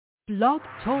Blog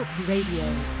Talk Radio.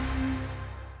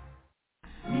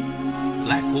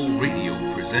 Black Hole Radio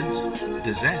presents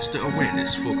Disaster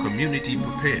Awareness for Community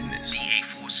Preparedness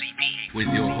with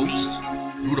your hosts,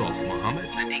 Rudolph Muhammad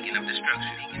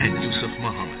and Yusef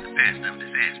Muhammad.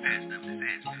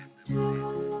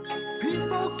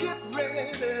 People get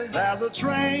ready, there's a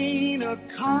train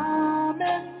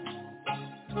a-coming.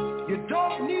 You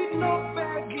don't need no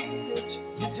baggage,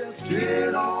 you just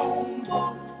get on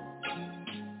board.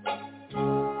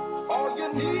 All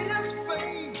you need is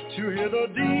faith to hear the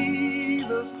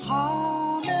Jesus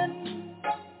humming.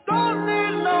 Don't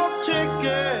need no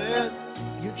ticket,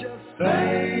 you just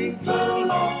thank the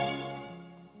Lord.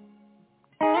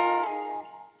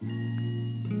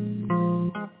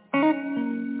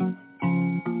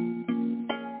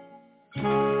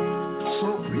 So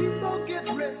people get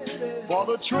ready for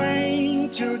the train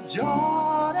to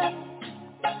Jordan,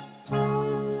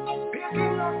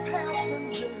 picking up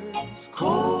passengers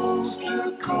coast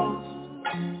to coast.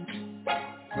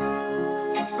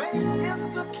 Faith is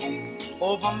the key.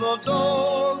 Open the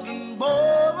doors and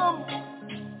board them.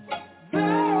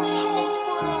 There's hope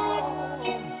for all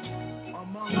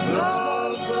among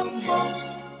love and boast.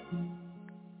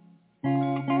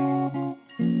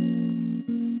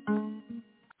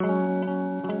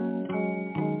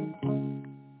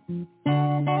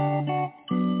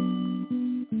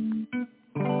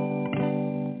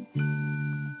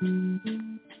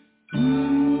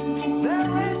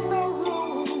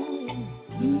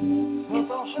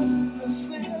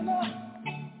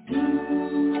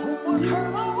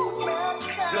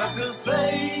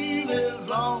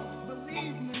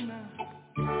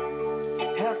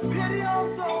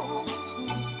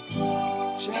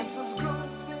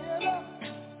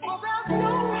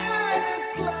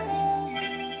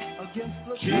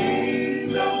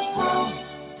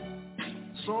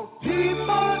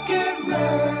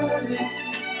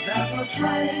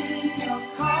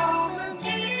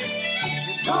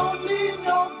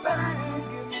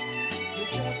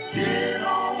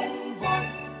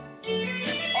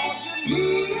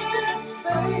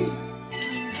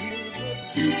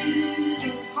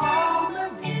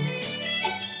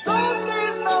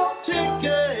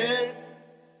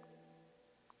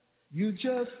 You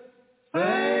just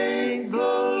thank the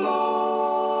Lord.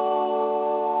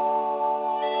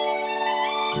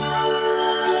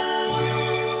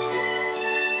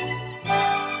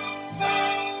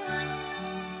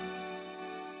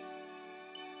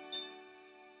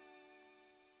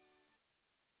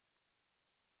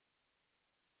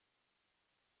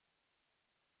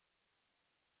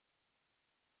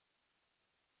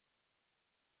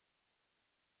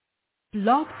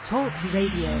 Blog Talk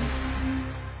Radio.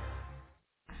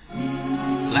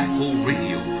 Black Hole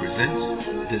Radio presents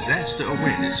Disaster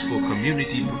Awareness for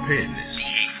Community Preparedness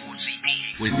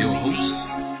with your hosts,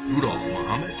 Rudolph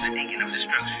Muhammad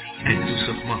and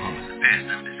Yusef Muhammad.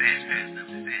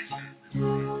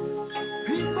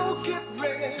 People get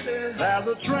ready, there's a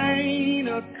train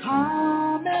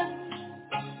a-coming.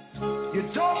 You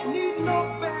don't need no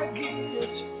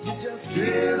baggage, you just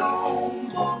get on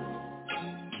board.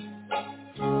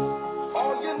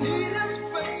 All you need is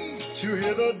faith to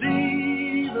hear the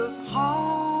Jesus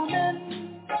humming.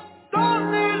 Don't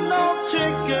need no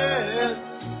ticket,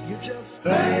 you just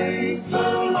thank the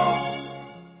Lord.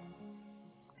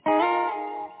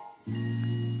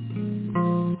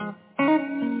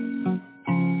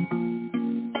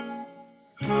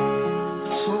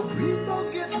 So people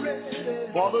get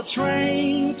ready for the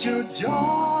train to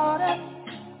Jordan,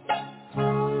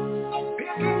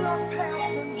 picking up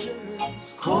passengers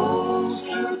coast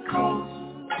to coast.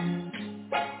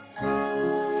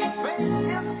 Faith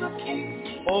is the key.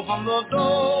 Open the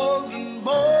doors and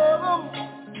board them.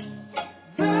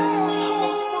 There's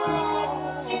hope for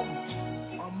all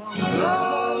among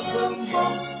love and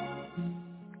boast.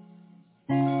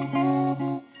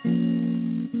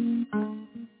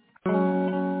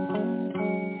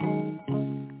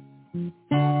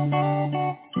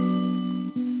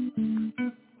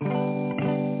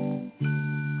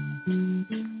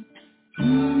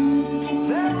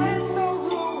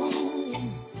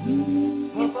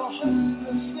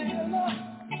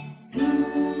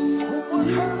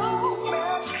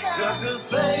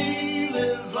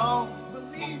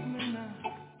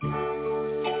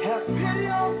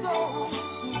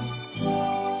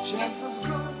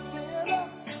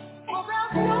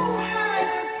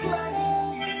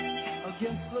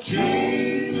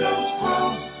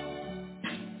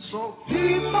 So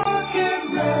people get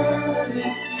ready,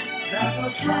 there's a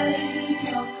train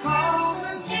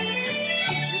a-coming.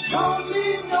 You don't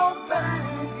need no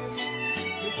baggage,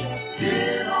 you just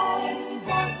get on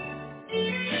board.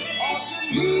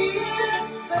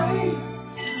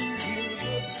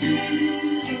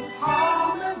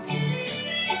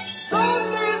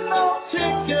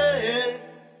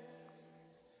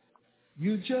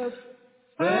 just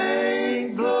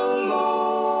thank the Lord.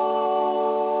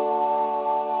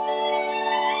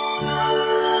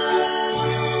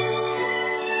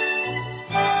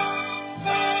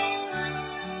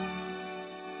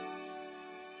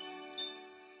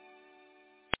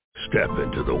 Step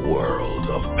into the world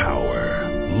of power,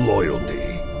 loyalty,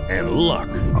 and luck.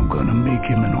 I'm gonna make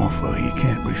him an offer he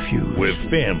can't refuse. With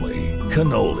family,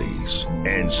 cannolis,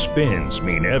 and spins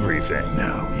mean everything.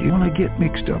 Now, you wanna get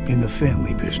mixed up in the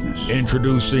family business.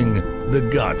 Introducing The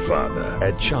Godfather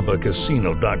at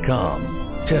ChumbaCasino.com.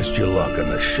 Test your luck in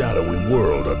the shadowy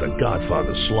world of The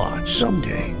Godfather slot.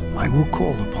 Someday, I will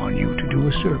call upon you to do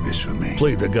a service for me.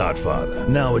 Play The Godfather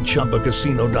now at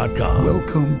ChumbaCasino.com.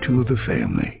 Welcome to the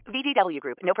family. VGW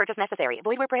Group. No purchase necessary.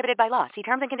 Void where prohibited by law. See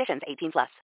terms and conditions. 18+.